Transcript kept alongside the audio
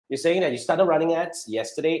You're saying that you started running ads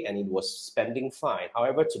yesterday and it was spending fine.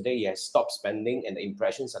 However, today you have stopped spending and the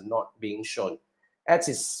impressions are not being shown. Ads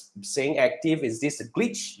is saying active. Is this a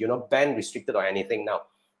glitch? You're not banned, restricted, or anything now.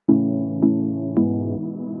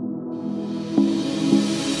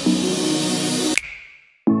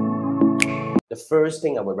 The first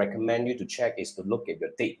thing I would recommend you to check is to look at your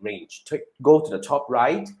date range. Go to the top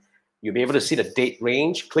right. You'll be able to see the date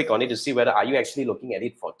range. Click on it to see whether are you actually looking at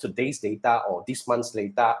it for today's data or this month's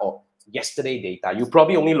data or yesterday data. You're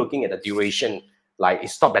probably only looking at the duration, like it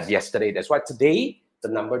stopped at yesterday. That's why today the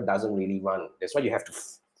number doesn't really run. That's why you have to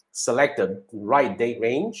select the right date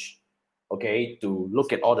range, okay, to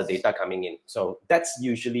look at all the data coming in. So that's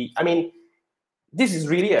usually, I mean, this is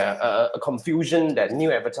really a confusion that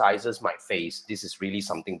new advertisers might face. This is really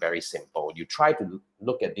something very simple. You try to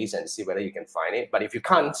look at this and see whether you can find it. But if you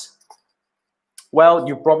can't, well,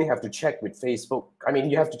 you probably have to check with Facebook. I mean,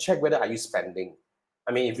 you have to check whether are you spending.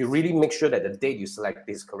 I mean, if you really make sure that the date you select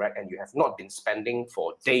is correct and you have not been spending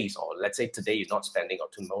for days, or let's say today you're not spending or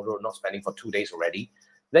tomorrow not spending for 2 days already,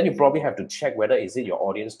 then you probably have to check whether is it your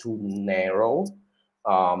audience too narrow,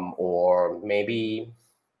 or maybe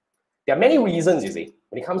there are many reasons, you see,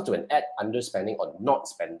 when it comes to an ad underspending or not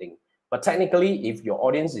spending. But technically, if your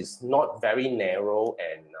audience is not very narrow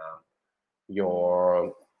and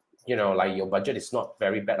your budget is not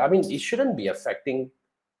very bad, I mean, it shouldn't be affecting,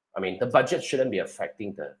 I mean, the budget shouldn't be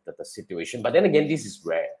affecting the situation. But then again, this is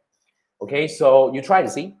rare. Okay, so you try and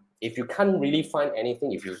see. If you can't really find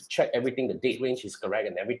anything, if you check everything, the date range is correct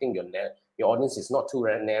and everything, your audience is not too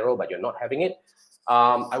narrow, but you're not having it,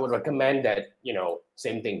 I would recommend that,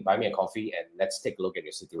 same thing, buy me a coffee and let's take a look at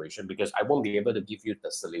your situation, because I won't be able to give you the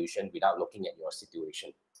solution without looking at your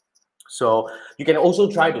situation. So you can also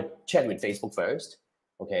try to chat with Facebook first.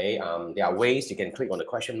 Okay, there are ways you can click on the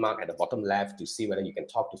question mark at the bottom left to see whether you can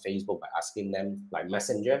talk to Facebook by asking them, like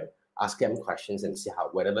Messenger, ask them questions and see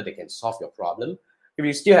whether they can solve your problem. If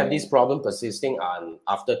you still have this problem persisting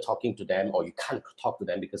after talking to them, or you can't talk to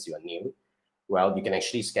them because you are new, well, you can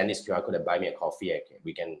actually scan this QR code and buy me a coffee.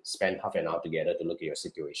 We can spend half an hour together to look at your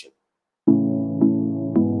situation.